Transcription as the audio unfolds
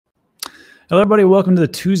Hello, everybody. Welcome to the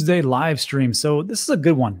Tuesday live stream. So this is a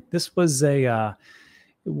good one. This was it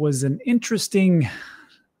was an interesting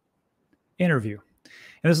interview,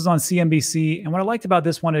 and this was on CNBC. And what I liked about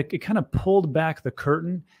this one, it kind of pulled back the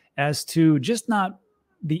curtain as to just not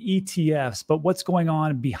the ETFs, but what's going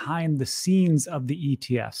on behind the scenes of the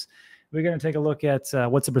ETFs. We're going to take a look at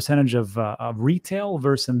what's the percentage of retail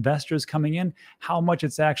versus investors coming in, how much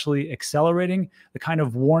it's actually accelerating, the kind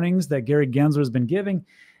of warnings that Gary Gensler has been giving.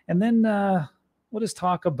 And then we'll just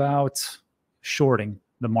talk about shorting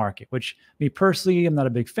the market, which me personally, I'm not a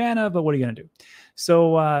big fan of, but what are you going to do?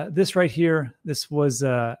 So this right here, this was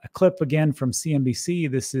a clip again from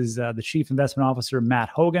CNBC. This is the Chief Investment Officer, Matt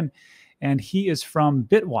Hogan, and he is from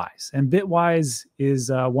Bitwise. And Bitwise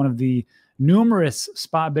is one of the numerous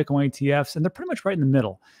spot Bitcoin ETFs, and they're pretty much right in the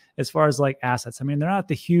middle as far as like assets. I mean, they're not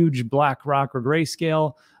the huge BlackRock or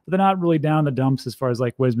Grayscale, but they're not really down the dumps as far as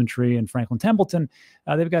like WisdomTree and Franklin Templeton.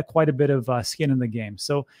 They've got quite a bit of skin in the game.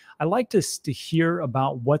 So I like to hear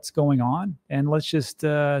about what's going on, and let's just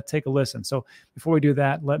take a listen. So before we do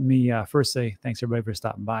that, let me first say thanks everybody for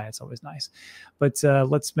stopping by. It's always nice. But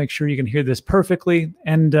let's make sure you can hear this perfectly.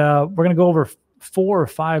 And we're going to go over 4 or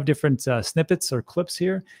 5 different snippets or clips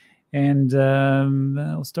here. And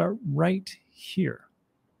we'll start right here.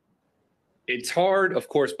 It's hard, of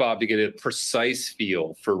course, Bob, to get a precise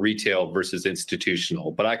feel for retail versus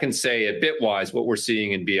institutional. But I can say at Bitwise, what we're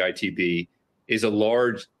seeing in BITB is a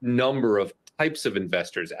large number of types of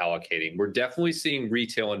investors allocating. We're definitely seeing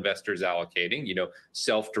retail investors allocating,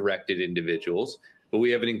 self-directed individuals. But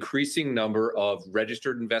we have an increasing number of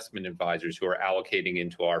registered investment advisors who are allocating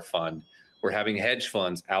into our fund. We're having hedge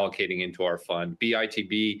funds allocating into our fund.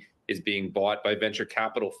 BITB is being bought by venture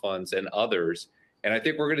capital funds and others. And I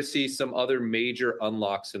think we're going to see some other major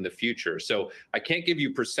unlocks in the future. So I can't give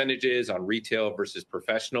you percentages on retail versus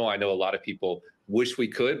professional. I know a lot of people wish we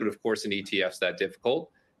could, but of course in ETFs that's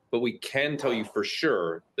difficult. But we can tell you for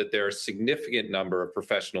sure that there are a significant number of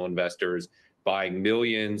professional investors buying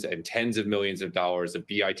millions and tens of millions of dollars of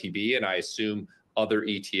BITB, and I assume other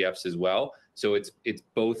ETFs as well. So it's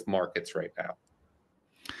both markets right now.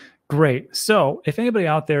 Great. So if anybody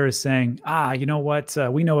out there is saying, you know what,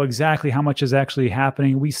 we know exactly how much is actually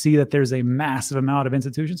happening. We see that there's a massive amount of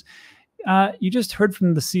institutions. You just heard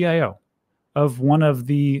from the CIO of one of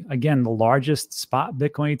the, again, the largest spot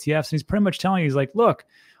Bitcoin ETFs. And he's pretty much telling you, he's like, look,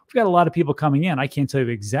 we've got a lot of people coming in. I can't tell you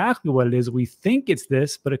exactly what it is. We think it's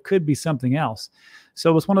this, but it could be something else.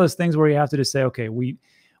 So it's one of those things where you have to just say, okay, we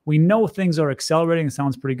know things are accelerating. It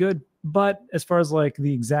sounds pretty good. But as far as like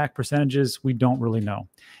the exact percentages, we don't really know.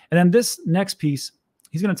 And then this next piece,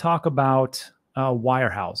 he's going to talk about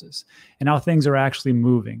wirehouses and how things are actually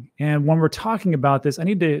moving. And when we're talking about this, I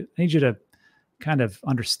need you to kind of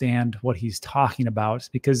understand what he's talking about,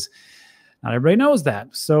 because not everybody knows that.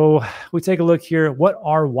 So we take a look here. What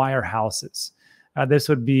are wirehouses? This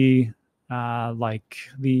would be like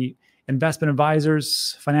the investment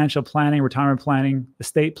advisors, financial planning, retirement planning,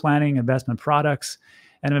 estate planning, investment products,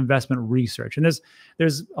 and investment research. And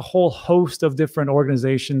there's a whole host of different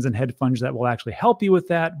organizations and hedge funds that will actually help you with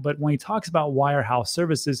that. But when he talks about wirehouse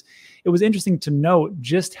services, it was interesting to note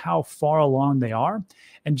just how far along they are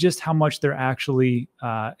and just how much they're actually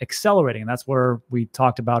accelerating. And that's where we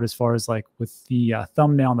talked about as far as like with the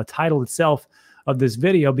thumbnail and the title itself of this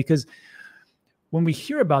video, because when we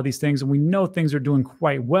hear about these things and we know things are doing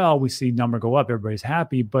quite well, we see number go up, everybody's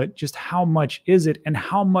happy, but just how much is it and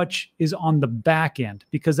how much is on the back end?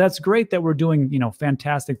 Because that's great that we're doing,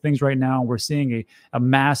 fantastic things right now. We're seeing a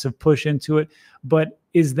massive push into it, but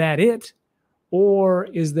is that it? Or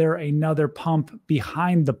is there another pump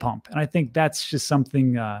behind the pump? And I think that's just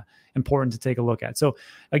something important to take a look at. So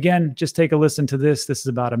again, just take a listen to this. This is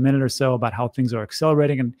about a minute or so about how things are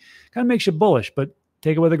accelerating and kind of makes you bullish, but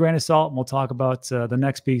take it with a grain of salt, and we'll talk about the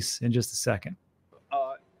next piece in just a second.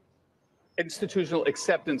 Institutional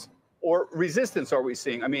acceptance or resistance are we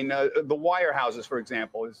seeing? I mean, the wirehouses, for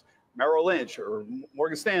example, is Merrill Lynch or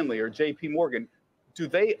Morgan Stanley or JP Morgan. Do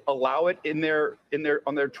they allow it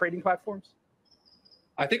on their trading platforms?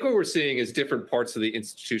 I think what we're seeing is different parts of the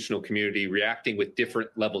institutional community reacting with different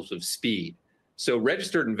levels of speed. So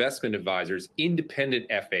registered investment advisors, independent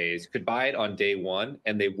FAs could buy it on day one,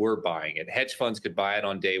 and they were buying it. Hedge funds could buy it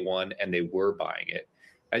on day one, and they were buying it.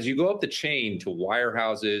 As you go up the chain to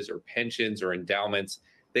wirehouses or pensions or endowments,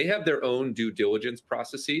 they have their own due diligence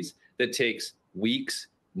processes that takes weeks,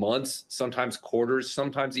 months, sometimes quarters,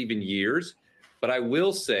 sometimes even years. But I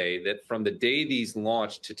will say that from the day these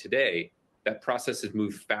launched to today, that process has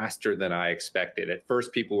moved faster than I expected. At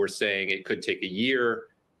first, people were saying it could take a year,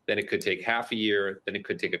 then it could take half a year, then it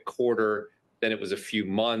could take a quarter, then it was a few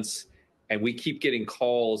months. And we keep getting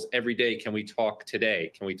calls every day. Can we talk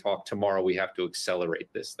today? Can we talk tomorrow? We have to accelerate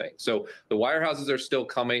this thing. So the wirehouses are still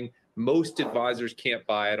coming. Most advisors can't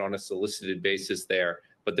buy it on a solicited basis there,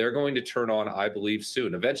 but they're going to turn on, I believe,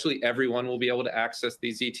 soon. Eventually, everyone will be able to access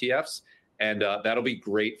these ETFs, and that'll be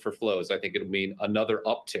great for flows. I think it'll mean another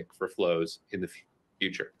uptick for flows in the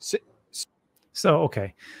future. So,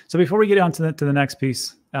 okay. So before we get on to the next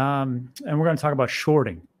piece, and we're going to talk about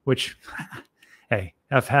shorting, which, hey,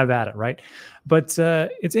 have at it, right? But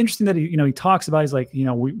it's interesting that he talks about, he's like,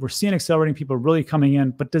 we're seeing accelerating, people really coming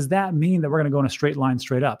in, but does that mean that we're going to go in a straight line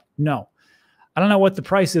straight up? No. I don't know what the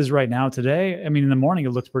price is right now today. I mean, in the morning,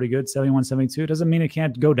 it looks pretty good, 71, 72. It doesn't mean it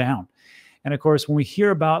can't go down. And of course, when we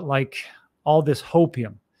hear about like all this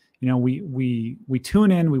hopium, we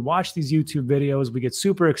tune in, we watch these YouTube videos, we get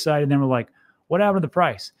super excited, and then we're like, what happened to the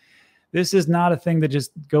price? This is not a thing that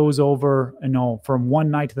just goes over, from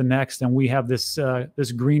one night to the next, and we have this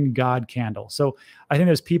green God candle. So I think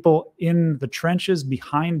there's people in the trenches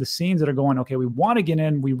behind the scenes that are going, okay, we want to get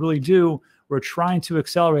in, we really do. We're trying to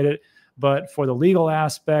accelerate it, but for the legal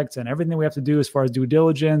aspects and everything we have to do as far as due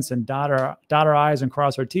diligence and dot our I's and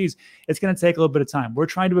cross our T's, it's going to take a little bit of time. We're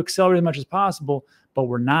trying to accelerate as much as possible, but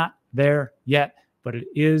we're not there yet. But it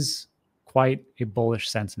is quite a bullish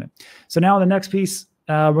sentiment. So now the next piece,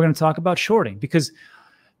 we're going to talk about shorting, because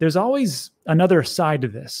there's always another side to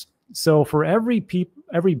this. So for every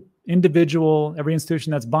individual, every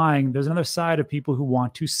institution that's buying, there's another side of people who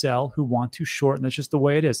want to sell, who want to short, and that's just the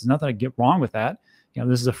way it is. There's nothing to get wrong with that.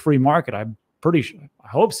 This is a free market. I'm pretty sure. I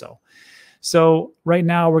hope so. So right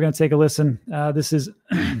now we're going to take a listen. This is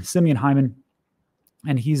Simeon Hyman,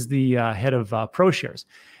 and he's the head of ProShares.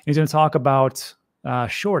 He's going to talk about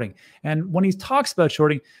shorting. And when he talks about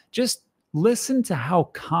shorting, just listen to how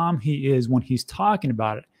calm he is when he's talking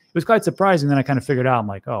about it. It was quite surprising. Then I kind of figured out, I'm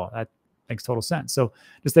like, oh, that makes total sense. So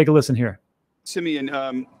just take a listen here.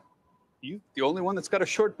 Simeon, you the only one that's got a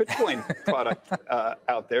short Bitcoin product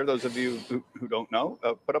out there. Those of you who don't know,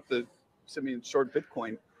 put up the Simeon short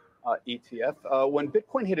Bitcoin ETF. When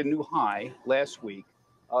Bitcoin hit a new high last week,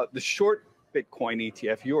 the short Bitcoin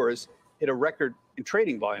ETF, yours, hit a record in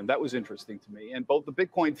trading volume. That was interesting to me. And both the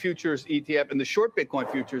Bitcoin futures ETF and the short Bitcoin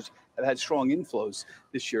futures have had strong inflows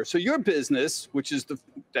this year. So your business, which is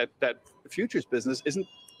that futures business,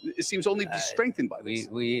 it seems only be strengthened by this.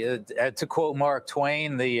 To quote Mark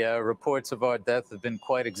Twain, the reports of our death have been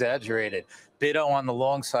quite exaggerated. BITO on the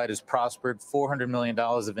long side has prospered, $400 million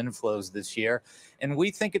of inflows this year. And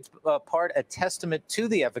we think it's a testament to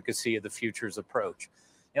the efficacy of the futures approach.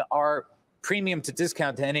 Our premium to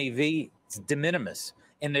discount to NAV is de minimis.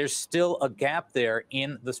 And there's still a gap there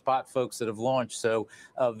in the spot folks that have launched. So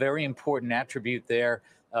a very important attribute there.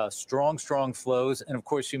 Strong flows. And of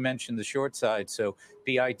course, you mentioned the short side. So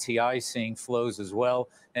BITI seeing flows as well.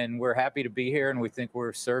 And we're happy to be here. And we think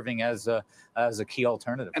we're serving as a key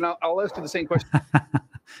alternative. And I'll ask you the same question.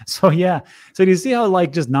 So, yeah. So do you see how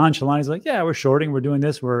just nonchalant he's like, yeah, we're shorting, we're doing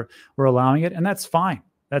this, we're allowing it. And that's fine.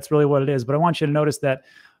 That's really what it is. But I want you to notice that,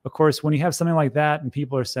 of course, when you have something like that and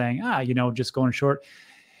people are saying, just going short,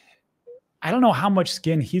 I don't know how much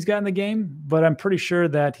skin he's got in the game, but I'm pretty sure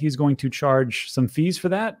that he's going to charge some fees for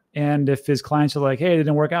that. And if his clients are like, hey, it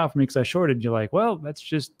didn't work out for me because I shorted, you're like, well, that's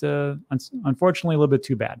just unfortunately a little bit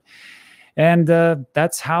too bad. And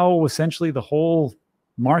that's how essentially the whole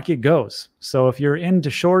market goes. So if you're into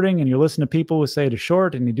shorting and you listen to people who say to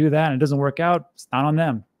short and you do that and it doesn't work out, it's not on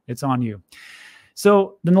them. It's on you.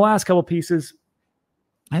 So then the last couple pieces,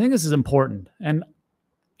 I think this is important. And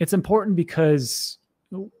it's important because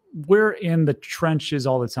we're in the trenches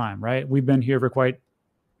all the time, right? We've been here for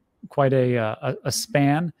quite a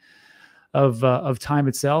span of time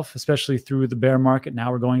itself, especially through the bear market.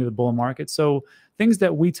 Now we're going to the bull market. So things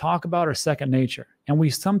that we talk about are second nature, and we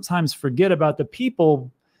sometimes forget about the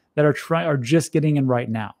people that are just getting in right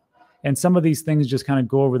now. And some of these things just kind of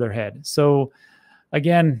go over their head. So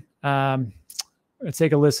again, let's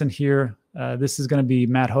take a listen here. This is going to be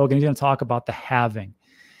Matt Hogan. He's going to talk about the halving.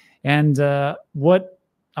 And what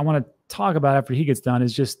I want to talk about after he gets done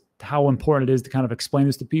is just how important it is to kind of explain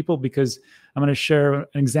this to people, because I'm going to share an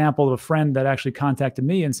example of a friend that actually contacted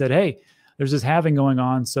me and said, hey, there's this halving going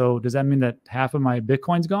on. So does that mean that half of my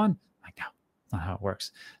Bitcoin's gone? I'm like, no, that's not how it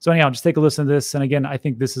works. So anyhow, just take a listen to this. And again, I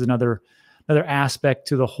think this is another aspect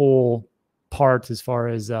to the whole part as far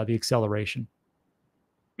as the acceleration.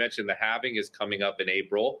 Mentioned the halving is coming up in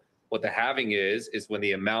April. What the halving is when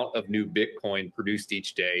the amount of new Bitcoin produced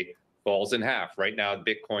each day falls in half. Right now,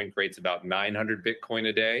 Bitcoin creates about 900 Bitcoin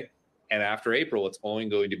a day. And after April, it's only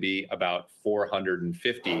going to be about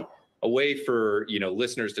 450. A way for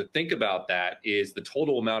listeners to think about that is the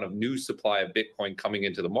total amount of new supply of Bitcoin coming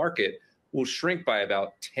into the market will shrink by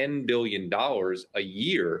about $10 billion a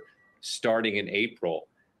year starting in April.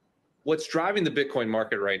 What's driving the Bitcoin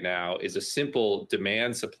market right now is a simple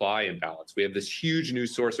demand-supply imbalance. We have this huge new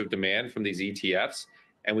source of demand from these ETFs,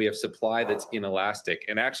 and we have supply that's inelastic.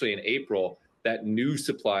 And actually in April, that new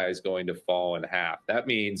supply is going to fall in half. That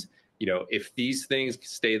means, if these things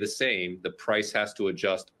stay the same, the price has to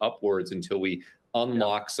adjust upwards until we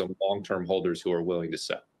unlock some long-term holders who are willing to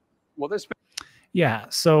sell. Well, this. Yeah.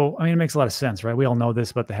 So, I mean, it makes a lot of sense, right? We all know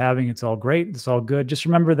this about the halving. It's all great. It's all good. Just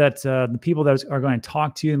remember that the people that are going to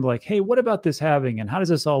talk to you and be like, hey, what about this halving? And how does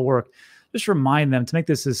this all work? Just remind them to make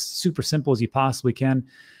this as super simple as you possibly can.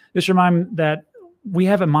 Just remind them that we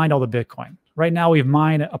haven't mined all the Bitcoin. Right now, we've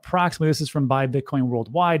mined approximately, this is from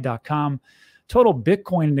buybitcoinworldwide.com, total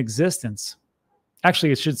Bitcoin in existence.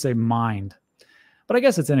 Actually, it should say mined, but I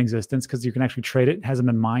guess it's in existence because you can actually trade it. It hasn't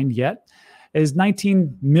been mined yet. Is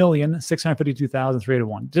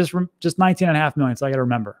 19,652,301. Just 19.5 million. So I got to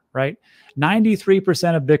remember, right?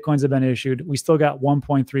 93% of Bitcoins have been issued. We still got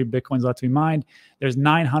 1.3 Bitcoins left to be mined. There's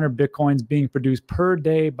 900 Bitcoins being produced per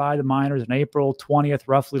day by the miners. On April 20th,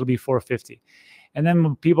 roughly, it'll be 450. And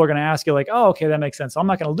then people are going to ask you like, oh, okay, that makes sense. So I'm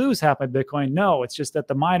not going to lose half my Bitcoin. No, it's just that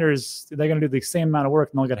the miners, they're going to do the same amount of work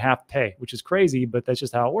and they'll get half pay, which is crazy, but that's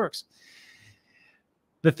just how it works.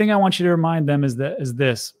 The thing I want you to remind them is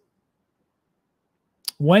this.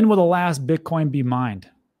 When will the last Bitcoin be mined?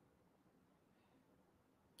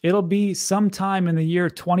 It'll be sometime in the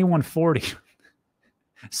year 2140.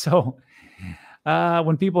 So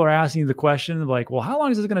when people are asking you the question, like, well, how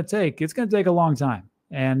long is this going to take? It's going to take a long time.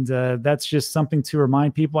 And that's just something to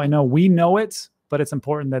remind people. I know we know it, but it's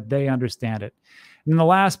important that they understand it. And then the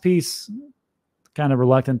last piece, kind of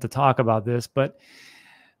reluctant to talk about this, but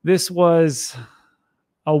this was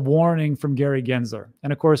a warning from Gary Gensler.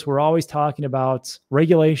 And of course, we're always talking about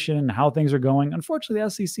regulation and how things are going. Unfortunately,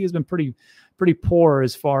 the SEC has been pretty poor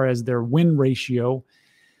as far as their win ratio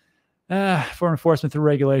for enforcement through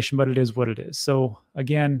regulation, but it is what it is. So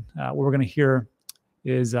again, what we're going to hear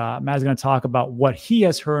is Matt's going to talk about what he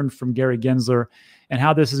has heard from Gary Gensler and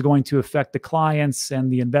how this is going to affect the clients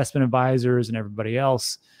and the investment advisors and everybody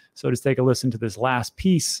else. So just take a listen to this last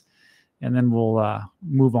piece, and then we'll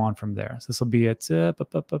move on from there. So this will be at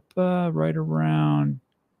right around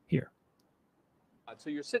here. So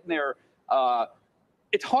you're sitting there.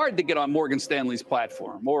 It's hard to get on Morgan Stanley's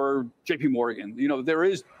platform or JP Morgan. There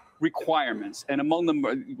is requirements, and among them,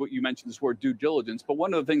 what you mentioned, this word due diligence. But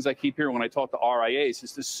one of the things I keep hearing when I talk to RIAs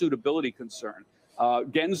is this suitability concern.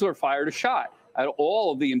 Gensler fired a shot at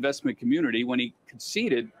all of the investment community when he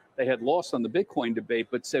conceded they had lost on the Bitcoin debate,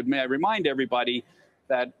 but said, may I remind everybody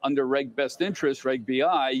that under Reg Best Interest, Reg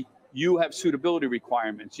BI, you have suitability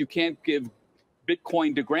requirements. You can't give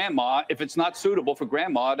Bitcoin to grandma if it's not suitable for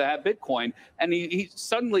grandma to have Bitcoin. And he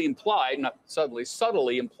suddenly implied, not suddenly,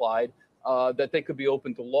 subtly implied, that they could be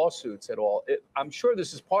open to lawsuits at all. I'm sure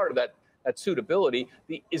this is part of that suitability.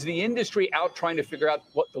 Is the industry out trying to figure out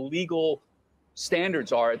what the legal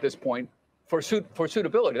standards are at this point for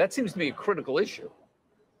suitability? That seems to be a critical issue.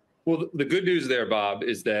 Well, the good news there, Bob,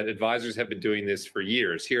 is that advisors have been doing this for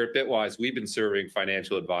years. Here at Bitwise, we've been serving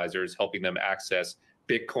financial advisors, helping them access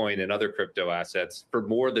Bitcoin and other crypto assets for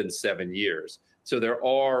more than 7 years. So there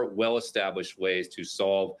are well-established ways to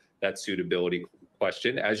solve that suitability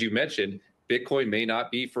question. As you mentioned, Bitcoin may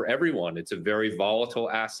not be for everyone. It's a very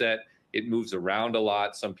volatile asset. It moves around a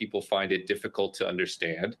lot. Some people find it difficult to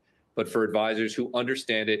understand. But for advisors who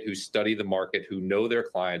understand it, who study the market, who know their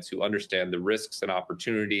clients, who understand the risks and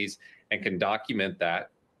opportunities and can document that,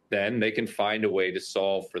 then they can find a way to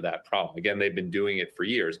solve for that problem. Again, they've been doing it for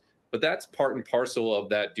years. But that's part and parcel of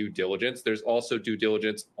that due diligence. There's also due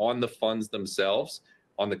diligence on the funds themselves,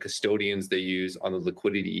 on the custodians they use, on the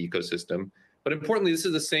liquidity ecosystem. But importantly, this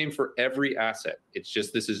is the same for every asset. It's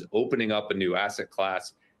just this is opening up a new asset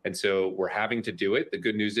class. And so we're having to do it. The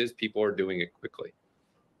good news is people are doing it quickly.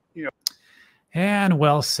 And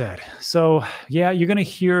well said. So yeah, you're going to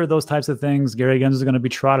hear those types of things. Gary Gensler is going to be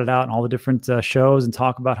trotted out in all the different shows and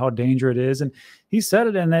talk about how dangerous it is. And he said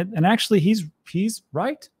it, and actually he's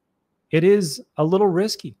right. It is a little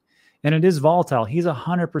risky and it is volatile. He's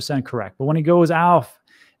 100% correct. But when he goes off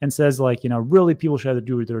and says like, really people should have to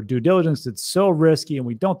do their due diligence, it's so risky and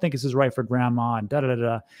we don't think this is right for grandma and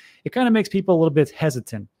da-da-da-da, it kind of makes people a little bit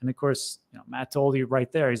hesitant. And of course, Matt told you right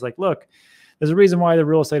there, he's like, look, there's a reason why the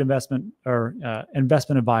real estate investment or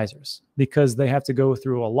investment advisors, because they have to go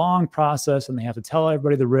through a long process and they have to tell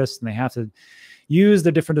everybody the risks and they have to use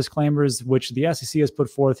the different disclaimers, which the SEC has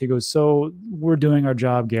put forth. He goes, so we're doing our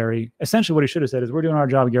job, Gary. Essentially what he should have said is, we're doing our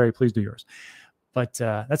job, Gary, please do yours. But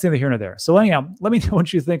that's neither here nor there. So anyhow, let me know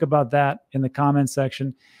what you think about that in the comments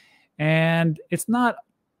section. And it's not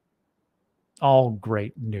all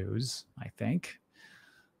great news, I think.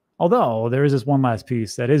 Although there is this one last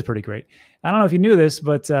piece that is pretty great. I don't know if you knew this,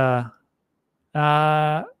 but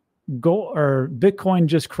Bitcoin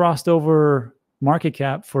just crossed over market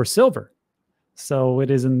cap for silver. So it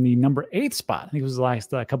is in the number 8 spot. I think it was the last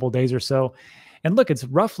couple of days or so. And look, it's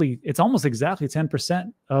almost exactly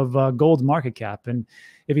 10% of gold's market cap. And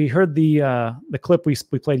if you heard the clip we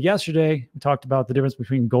played yesterday, we talked about the difference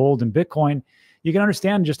between gold and Bitcoin. You can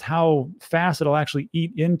understand just how fast it'll actually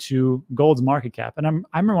eat into gold's market cap. And I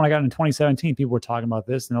remember when I got in 2017, people were talking about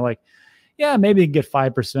this, and they're like, yeah, maybe you can get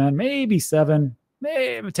 5%, maybe 7%,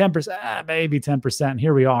 maybe 10%, maybe 10%. And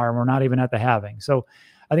here we are, and we're not even at the halving. So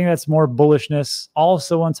I think that's more bullishness.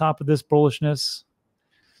 Also on top of this bullishness,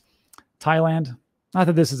 Thailand. Not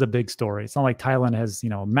that this is a big story. It's not like Thailand has,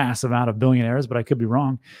 a massive amount of billionaires, but I could be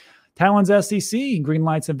wrong. Thailand's SEC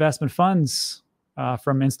greenlights investment funds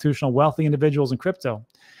from institutional wealthy individuals in crypto.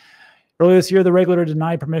 Earlier this year, the regulator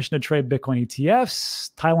denied permission to trade Bitcoin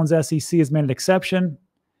ETFs. Thailand's SEC has made an exception.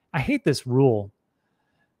 I hate this rule.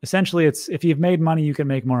 Essentially, it's if you've made money, you can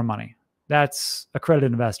make more money. That's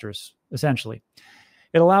accredited investors, essentially.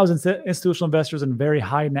 It allows institutional investors and very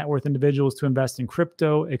high net worth individuals to invest in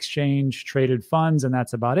crypto, exchange, traded funds, and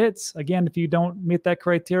that's about it. Again, if you don't meet that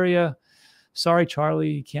criteria, sorry, Charlie,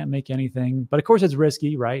 you can't make anything. But of course, it's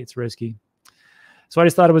risky, right? It's risky. So I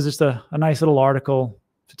just thought it was just a nice little article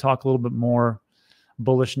to talk a little bit more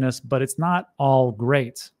bullishness, but it's not all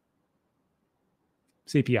great.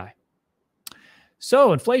 CPI.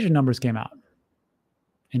 So inflation numbers came out.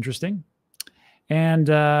 Interesting. And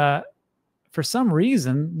for some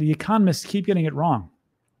reason, the economists keep getting it wrong.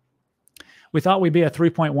 We thought we'd be at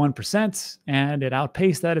 3.1%, and it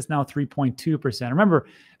outpaced that. It's now 3.2%. Remember,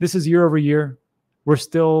 this is year over year. We're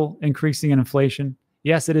still increasing in inflation.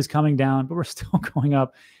 Yes, it is coming down, but we're still going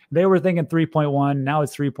up. They were thinking 3.1. Now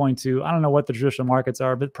it's 3.2. I don't know what the traditional markets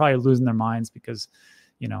are, but probably losing their minds because,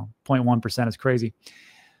 0.1% is crazy.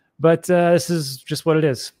 But this is just what it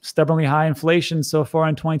is. Stubbornly high inflation so far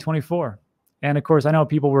in 2024. And of course, I know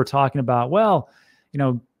people were talking about, well,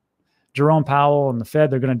 Jerome Powell and the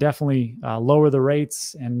Fed, they're going to definitely lower the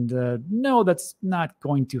rates. And no, that's not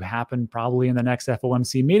going to happen probably in the next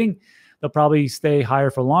FOMC meeting. They'll probably stay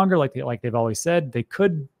higher for longer, like they've always said. They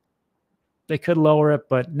could lower it,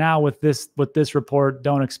 but now with this report,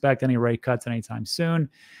 don't expect any rate cuts anytime soon.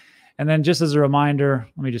 And then just as a reminder,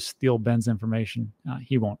 let me just steal Ben's information.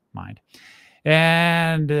 He won't mind.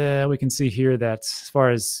 And we can see here that as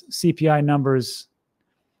far as CPI numbers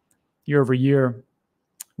year over year,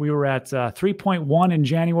 we were at 3.1 in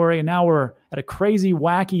January, and now we're at a crazy,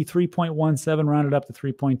 wacky 3.17, rounded up to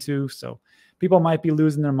 3.2. So people might be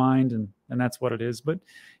losing their mind, and that's what it is. But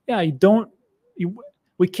yeah,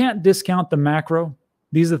 we can't discount the macro.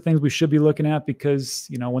 These are the things we should be looking at because,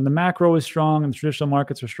 when the macro is strong and the traditional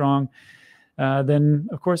markets are strong, then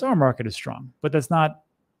of course our market is strong. But that's not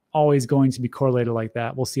always going to be correlated like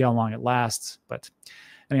that. We'll see how long it lasts. But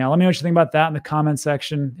anyhow, let me know what you think about that in the comment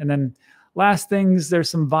section. And then last things, there's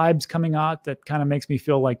some vibes coming out that kind of makes me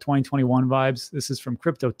feel like 2021 vibes. This is from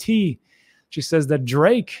Crypto T. She says that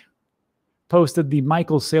Drake posted the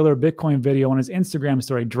Michael Saylor Bitcoin video on his Instagram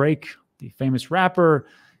story. Drake, the famous rapper,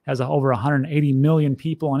 has over 180 million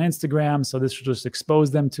people on Instagram. So this will just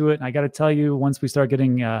expose them to it. And I got to tell you, once we start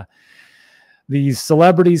getting these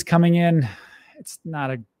celebrities coming in, it's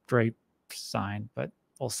not a great sign, but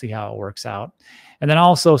we'll see how it works out. And then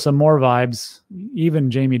also some more vibes,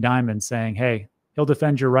 even Jamie Dimon saying, hey, he'll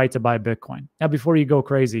defend your right to buy Bitcoin. Now, before you go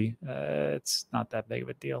crazy, it's not that big of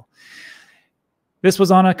a deal. This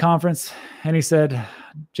was on a conference, and he said,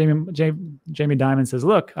 Jamie Dimon says,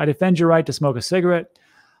 look, I defend your right to smoke a cigarette.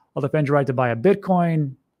 I'll defend your right to buy a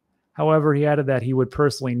Bitcoin. However, he added that he would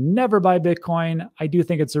personally never buy Bitcoin. I do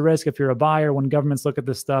think it's a risk if you're a buyer. When governments look at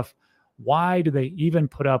this stuff, why do they even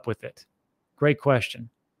put up with it? Great question.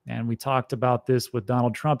 And we talked about this with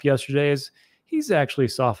Donald Trump yesterday, as he's actually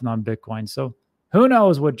softened on Bitcoin. So who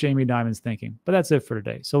knows what Jamie Dimon's thinking, but that's it for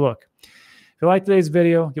today. So look, if you like today's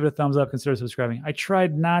video, give it a thumbs up, consider subscribing. I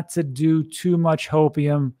tried not to do too much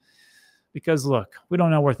hopium because look, we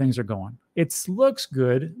don't know where things are going. It looks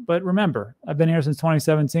good, but remember, I've been here since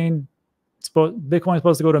 2017. Bitcoin was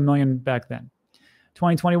supposed to go to 1 million back then.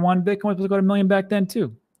 2021, Bitcoin was supposed to go to 1 million back then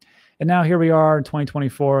too. And now here we are in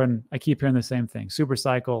 2024, and I keep hearing the same thing. Super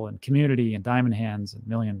cycle and community and diamond hands and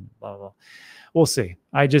million, blah, blah, blah. We'll see.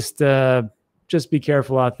 I just be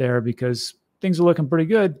careful out there because things are looking pretty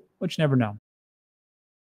good, but you never know.